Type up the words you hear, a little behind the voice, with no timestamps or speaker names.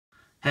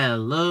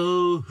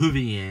Hello,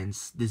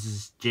 Whovians. This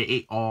is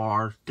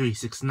J.A.R.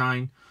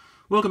 369.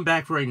 Welcome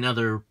back for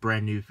another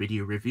brand new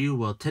video review.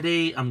 Well,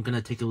 today I'm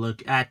gonna take a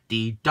look at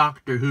the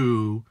Doctor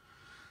Who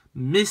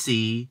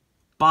Missy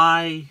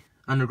by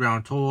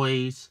Underground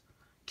Toys,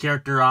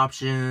 character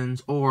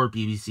options, or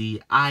BBC.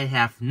 I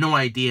have no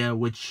idea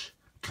which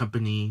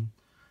company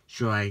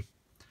should I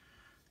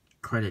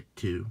credit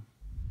to.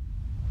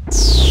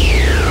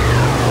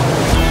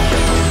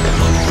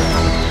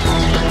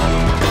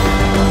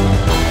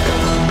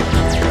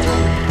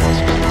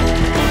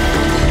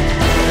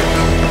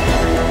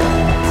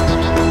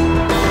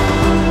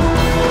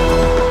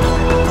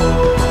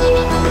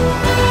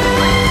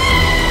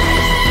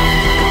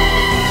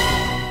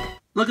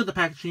 Look at the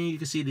packaging. You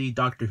can see the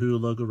Doctor Who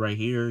logo right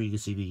here. You can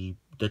see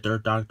the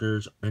third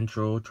Doctor's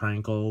intro,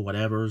 triangle,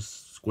 whatever,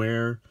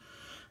 square.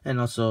 And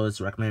also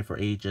it's recommended for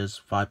ages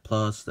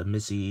 5+. The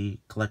Missy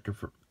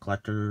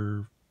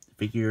collector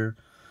figure,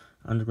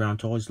 Underground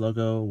Toys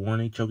logo,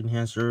 warning, choke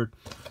enhancer.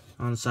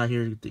 On the side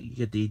here, you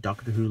get the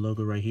Doctor Who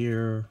logo right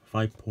here.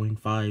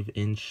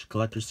 5.5-inch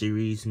collector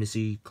series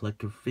Missy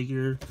collector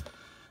figure.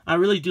 I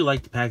really do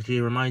like the packaging.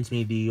 It reminds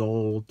me of the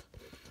old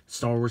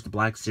Star Wars The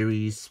Black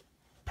Series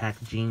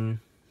packaging.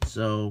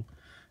 So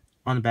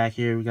on the back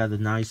here we got the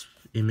nice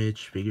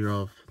image figure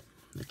of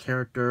the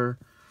character.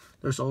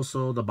 There's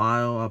also the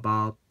bio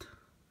about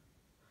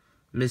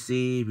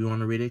Missy. If you want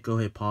to read it, go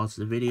ahead, pause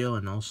the video.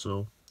 And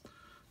also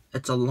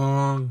it's a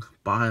long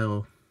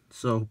bio,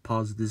 so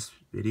pause this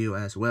video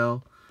as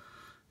well.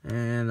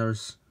 And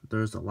there's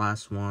the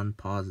last one,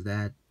 pause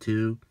that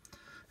too.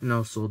 And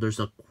also there's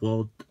a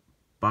quote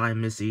by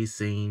Missy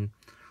saying,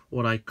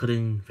 "What I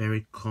couldn't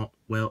very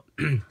well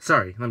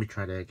sorry, let me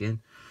try that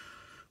again.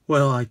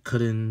 Well, I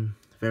couldn't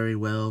very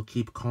well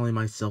keep calling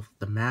myself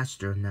the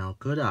master now,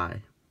 could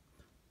I?"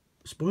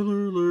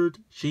 Spoiler alert,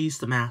 she's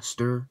the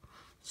master.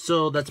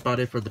 So that's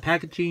about it for the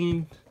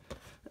packaging.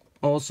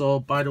 Also,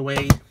 by the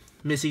way,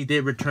 Missy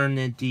did return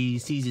in the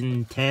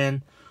season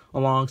 10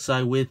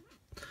 alongside with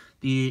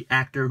the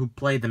actor who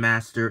played the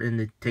master in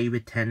the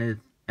David Tennant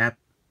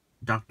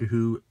Doctor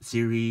Who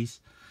series.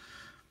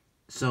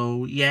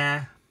 So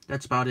yeah,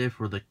 that's about it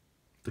for the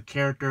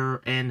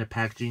character and the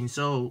packaging.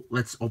 So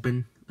let's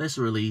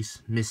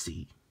release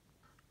Missy.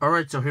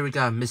 Alright, so here we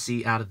got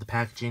Missy out of the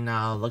packaging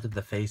now. Look at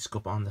the face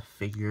scope on the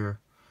figure.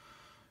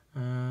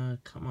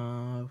 Come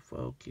on,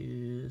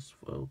 focus.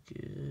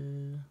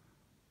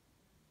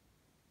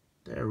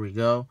 There we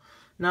go.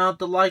 Now,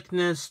 the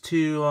likeness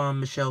to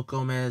Michelle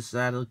Gomez,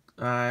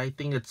 I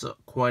think it's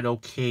quite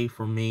okay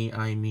for me.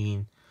 I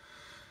mean,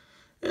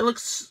 it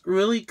looks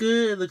really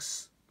good. It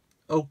looks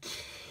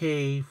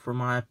okay for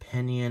my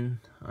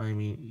opinion. I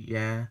mean,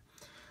 yeah.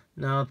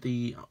 Now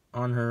the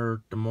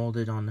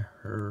molded on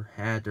her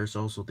hat, there's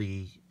also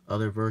the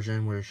other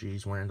version where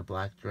she's wearing the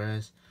black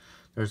dress.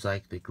 There's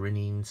like the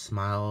grinning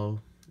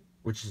smile,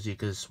 which is you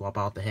can swap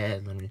out the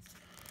head.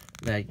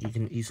 You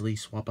can easily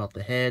swap out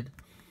the head.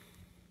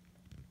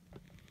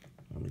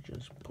 Let me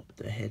just put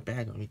the head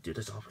back. Let me do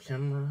this off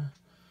camera.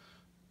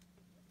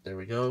 There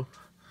we go.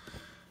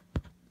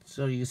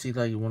 So you can see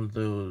like one of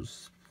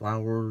those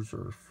flowers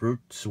or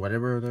fruits,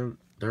 whatever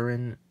they're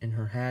in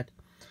her hat.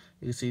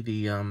 You can see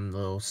the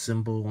little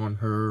symbol on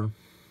her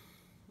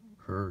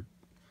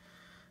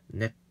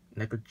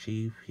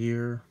neckerchief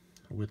here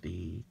with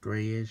the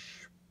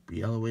grayish,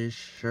 yellowish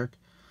shirt.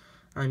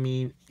 I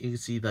mean, you can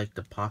see like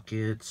the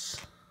pockets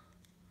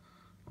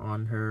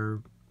on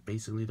her.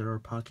 Basically, there are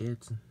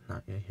pockets.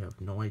 I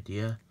have no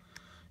idea.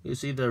 You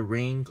see the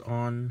ring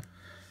on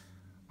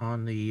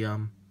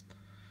the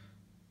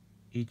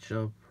each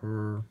of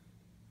her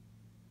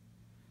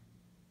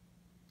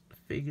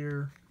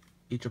figure,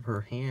 each of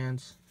her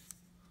hands.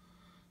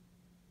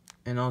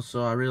 And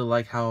also, I really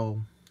like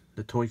how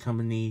the toy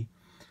company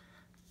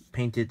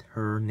painted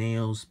her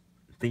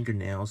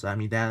fingernails. I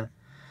mean, that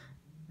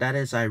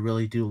is, I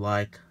really do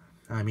like.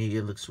 I mean,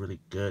 it looks really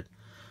good.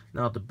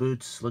 Now, the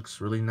boots looks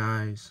really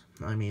nice.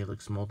 I mean, it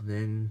looks molded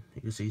in.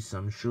 You can see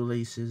some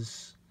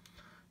shoelaces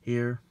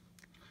here.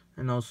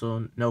 And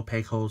also, no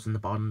peg holes in the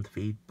bottom of the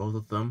feet, both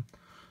of them.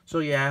 So,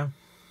 yeah,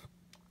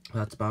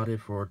 that's about it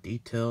for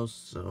details.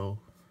 So,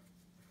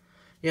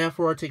 yeah,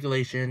 for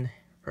articulation,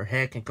 her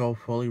head can go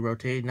fully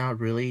rotate. Not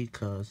really,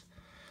 because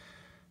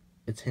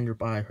it's hindered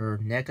by her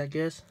neck, I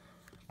guess.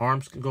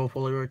 Arms can go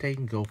fully rotate,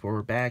 can go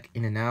forward, back,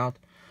 in and out.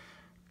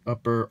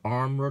 Upper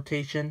arm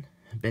rotation,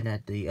 bend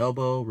at the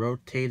elbow,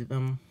 rotate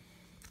them.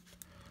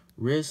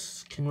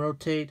 Wrists can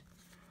rotate.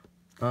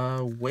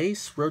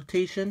 Waist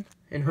rotation,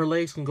 and her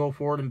legs can go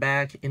forward and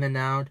back, in and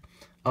out.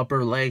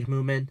 Upper leg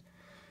movement,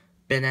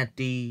 bend at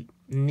the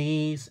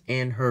knees,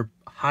 and her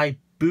high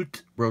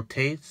boot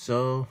rotates.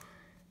 So,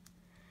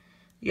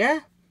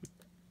 yeah,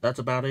 that's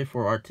about it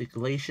for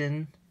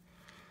articulation.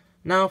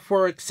 Now,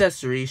 for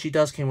accessories, she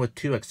does came with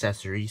 2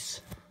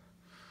 accessories.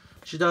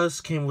 She does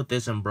came with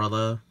this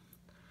umbrella.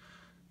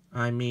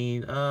 I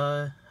mean,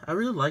 I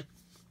really like,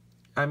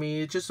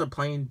 it's just a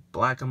plain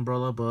black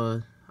umbrella, but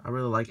I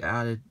really like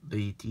added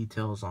the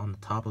details on the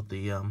top of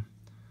the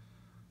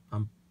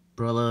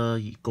umbrella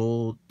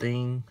gold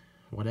thing,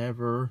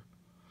 whatever.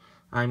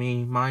 I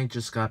mean, mine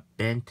just got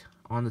bent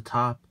on the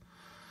top,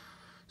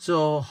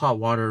 so hot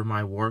water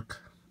might work.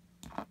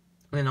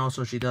 And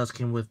also, she does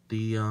come with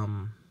the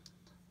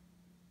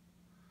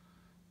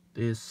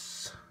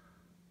this,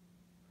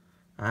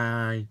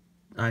 I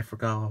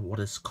forgot what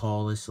it's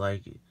called. It's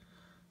like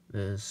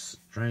this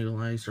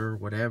tranquilizer,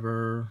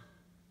 whatever.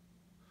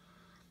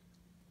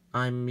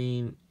 I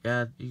mean,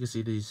 yeah, you can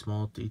see the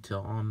small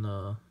detail on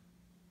the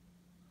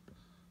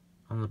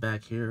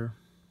back here.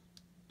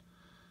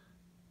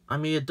 I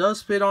mean, it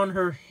does fit on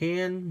her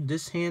hand,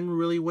 this hand,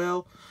 really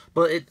well,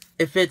 but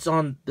it fits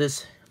on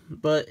this,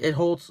 but it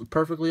holds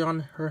perfectly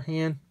on her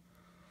hand.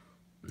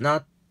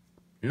 Not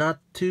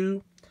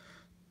too.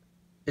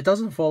 It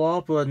doesn't fall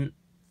off, but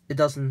it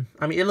doesn't.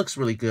 I mean, it looks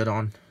really good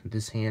on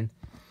this hand.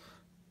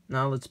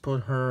 Now let's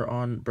put her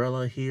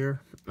umbrella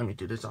here. Let me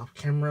do this off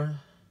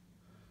camera.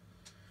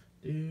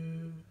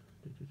 There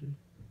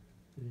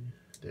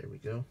we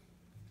go.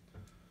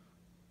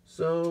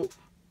 So,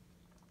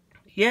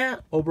 yeah,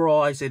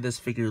 overall, I say this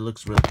figure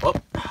looks really... Oh!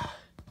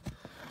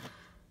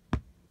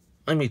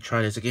 Let me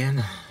try this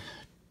again.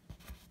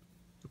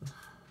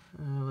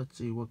 Let's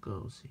see what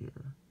goes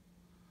here.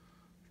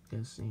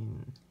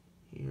 Guessing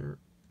here.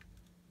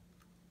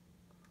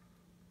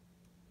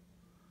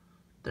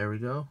 There we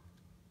go.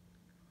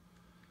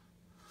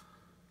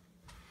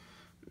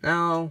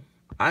 Now,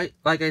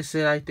 like I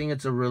said, I think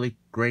it's a really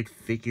great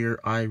figure.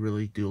 I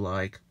really do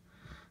like.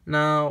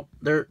 Now,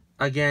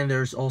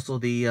 there's also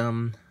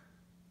the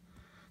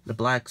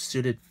black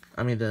suited,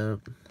 I mean the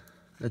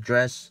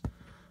dress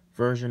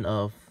version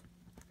of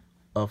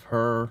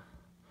her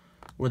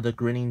with a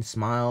grinning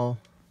smile,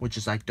 which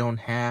is I don't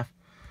have.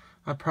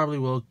 I probably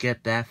will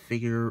get that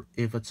figure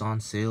if it's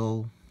on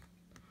sale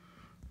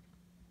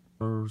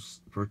or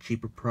for a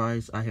cheaper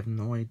price. I have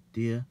no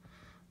idea.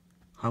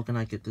 How can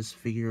I get this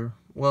figure?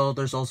 Well,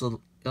 there's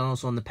also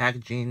in the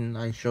packaging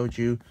I showed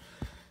you.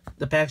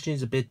 The packaging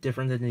is a bit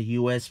different than the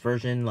US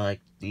version.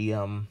 Like the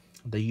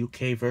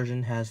UK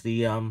version has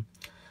the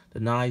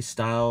nice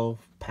style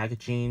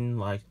packaging,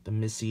 like the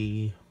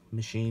Missy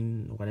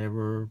machine,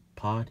 whatever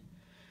pod.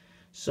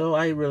 So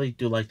I really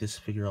do like this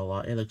figure a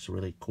lot. It looks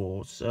really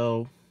cool.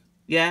 So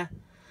yeah,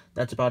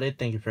 that's about it.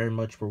 Thank you very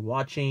much for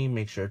watching.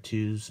 Make sure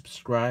to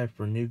subscribe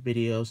for new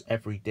videos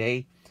every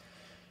day.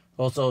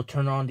 Also,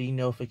 turn on the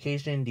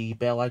notification, the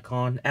bell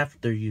icon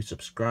after you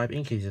subscribe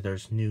in case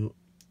there's new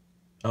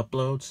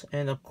uploads.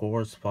 And of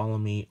course, follow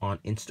me on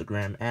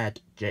Instagram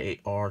at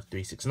J.A.R.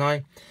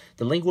 369.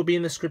 The link will be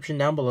in the description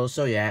down below.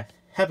 So yeah,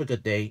 have a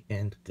good day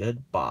and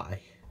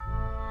goodbye.